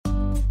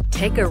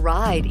Take a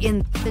ride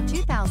in the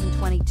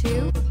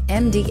 2022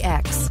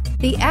 MDX.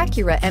 The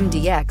Acura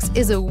MDX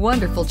is a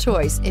wonderful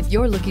choice if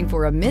you're looking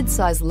for a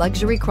mid-size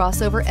luxury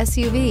crossover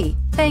SUV.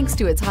 Thanks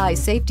to its high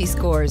safety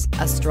scores,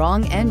 a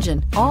strong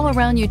engine,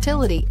 all-around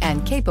utility,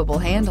 and capable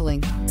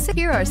handling. So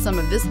here are some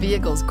of this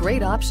vehicle's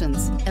great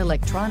options: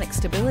 electronic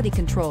stability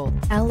control,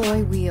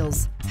 alloy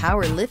wheels,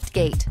 power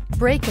liftgate,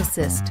 brake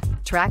assist,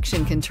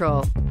 traction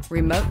control,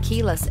 remote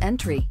keyless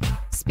entry,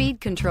 speed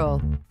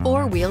control,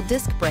 four-wheel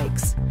disc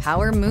brakes,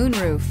 power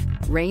moonroof,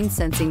 rain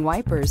sensing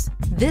wipers.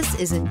 This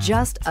isn't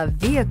just a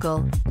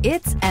vehicle,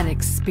 it's an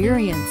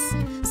experience.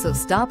 So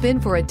stop in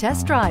for a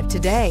test drive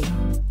today.